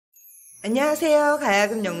안녕하세요.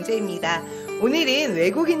 가야금 영재입니다. 오늘은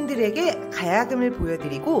외국인들에게 가야금을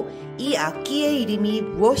보여드리고 이 악기의 이름이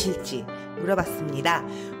무엇일지 물어봤습니다.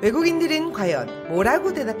 외국인들은 과연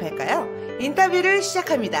뭐라고 대답할까요? 인터뷰를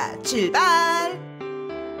시작합니다. 출발!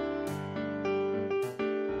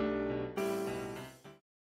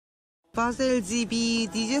 Was will be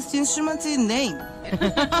this instrument name?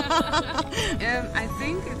 I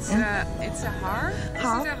think it's a harp.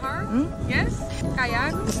 Harp? Is it a harp? Yes.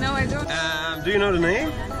 Kayak? No, I don't. Do you know the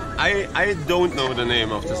name? I don't know the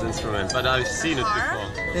name of this instrument, but I've seen it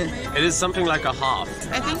before. It is something like a harp.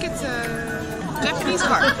 I think it's a Japanese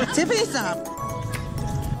harp. Japanese harp.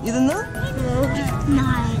 You don't know?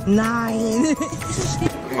 Nine.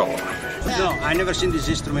 No, I never seen this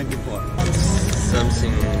instrument before.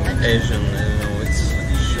 Something Asian, I don't know, it's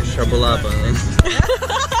shabalaba.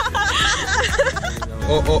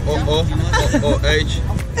 O-H.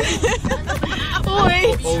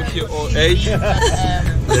 O-H.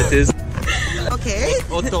 That is. Okay.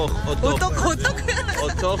 Otok.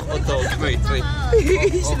 Wait.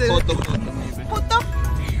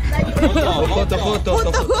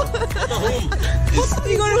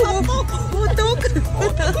 이걸 호떡.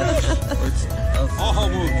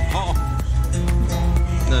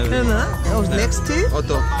 No. Next to?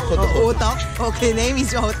 Otok. Okay, name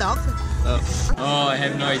is Otok. Oh, I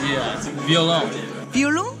have no idea. Violon.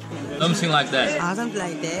 Violon? Something like that. Something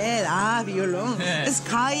like that. Violon. Yeah. It's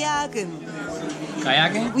가야금.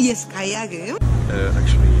 Kayaking? Yes, 가야금.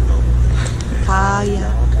 Actually, no.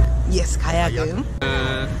 Yes, 가야금. I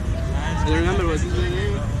don't remember what's his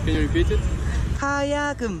name. Can you repeat it?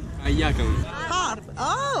 가야금. Kayakum. Harp.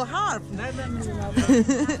 Oh, harp.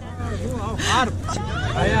 Harp.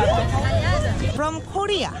 From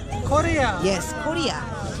Korea. Korea. Yes, Korea.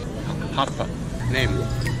 Harpa. Name.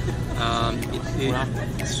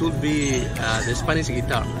 It should be the Spanish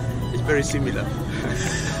guitar. It's very similar.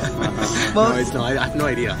 No, it's not. I have no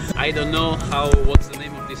idea. I don't know what's the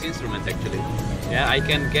name of this instrument actually. Yeah, I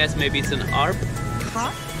can guess maybe it's an harp.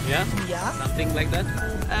 Harp? Yeah? Yeah. Something like that.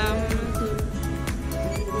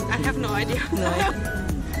 I have no idea.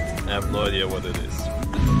 I have no idea what it is.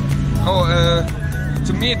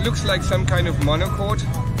 To me it looks like some kind of monochord.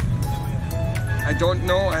 I don't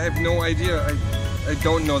know, I have no idea. I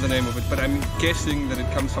don't know the name of it, but I'm guessing that it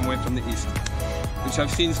comes somewhere from the east. Which I've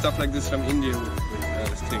seen stuff like this from India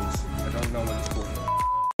with things. I don't know what it's called.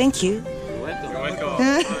 Thank you. You're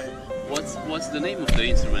welcome. What's the name of the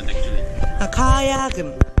instrument actually?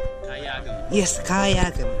 가야금. Kayakum. Yes,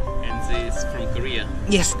 가야금. And it's from Korea.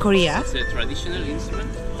 Yes, Korea. It's a traditional instrument.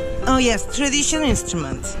 Oh yes, traditional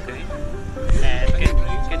instrument. Okay.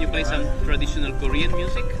 Can you play some traditional Korean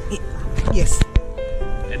music? Yes.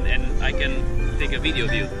 And I can take a video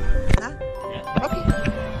of you. Huh? Yeah. Okay.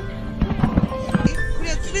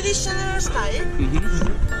 Korea traditional style.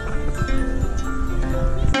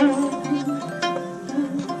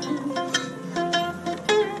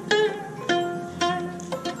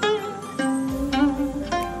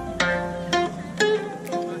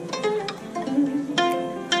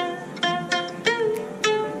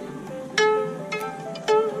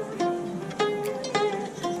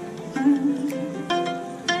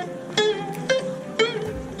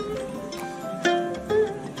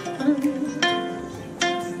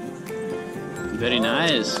 Very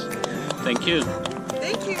nice. Thank you.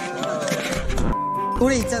 Thank you.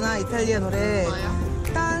 노래 있잖아, 이탈리아 노래.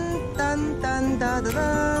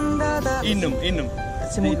 딴딴딴다다단다다. Inum.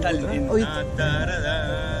 제목이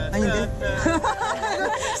뭐더라? 아닌데?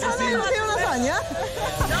 사나이로 태어나서 아니야?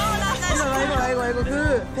 이거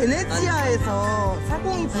그 베네치아에서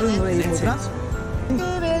사공이 부르는 노래 이름 뭐더라?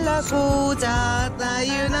 베벨라 고자다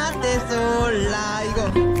유나테 솔라 이거.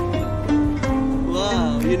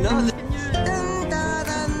 Wow, you know that.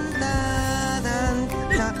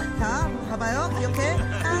 자, 봐봐요. 기억해.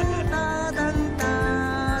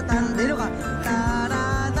 딴따단따단 내려가.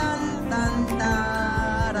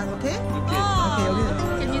 따라단딴따란. 오케이? 오케이, 여기.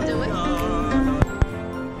 Can you do it?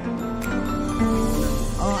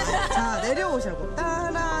 자, 내려오시라고.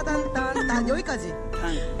 따라단딴딴 여기까지.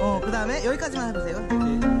 그 다음에 여기까지만 해보세요.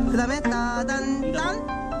 그 다음에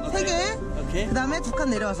따단딴 세 개. Okay. 그 다음에 두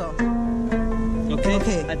칸 내려와서. Okay.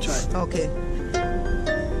 오케이. I try. 오케이.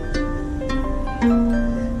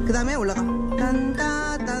 그 다음에 올라가.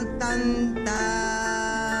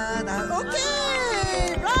 딴따단딴따단.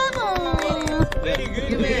 오케이! 브라보! Very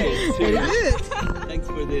good. Very good. Thanks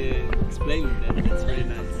for the explaining that. That's very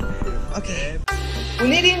nice. 오케이.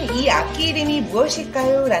 오늘은 이 악기 이름이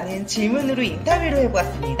무엇일까요? 라는 질문으로 인터뷰를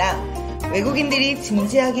해보았습니다. 외국인들이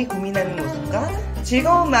진지하게 고민하는 모습과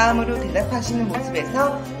즐거운 마음으로 대답하시는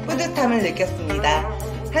모습에서 뿌듯함을 느꼈습니다.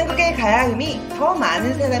 한국의 가야금이 더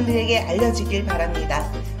많은 사람들에게 알려지길 바랍니다.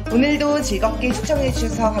 오늘도 즐겁게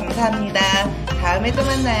시청해주셔서 감사합니다. 다음에 또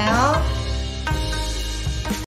만나요.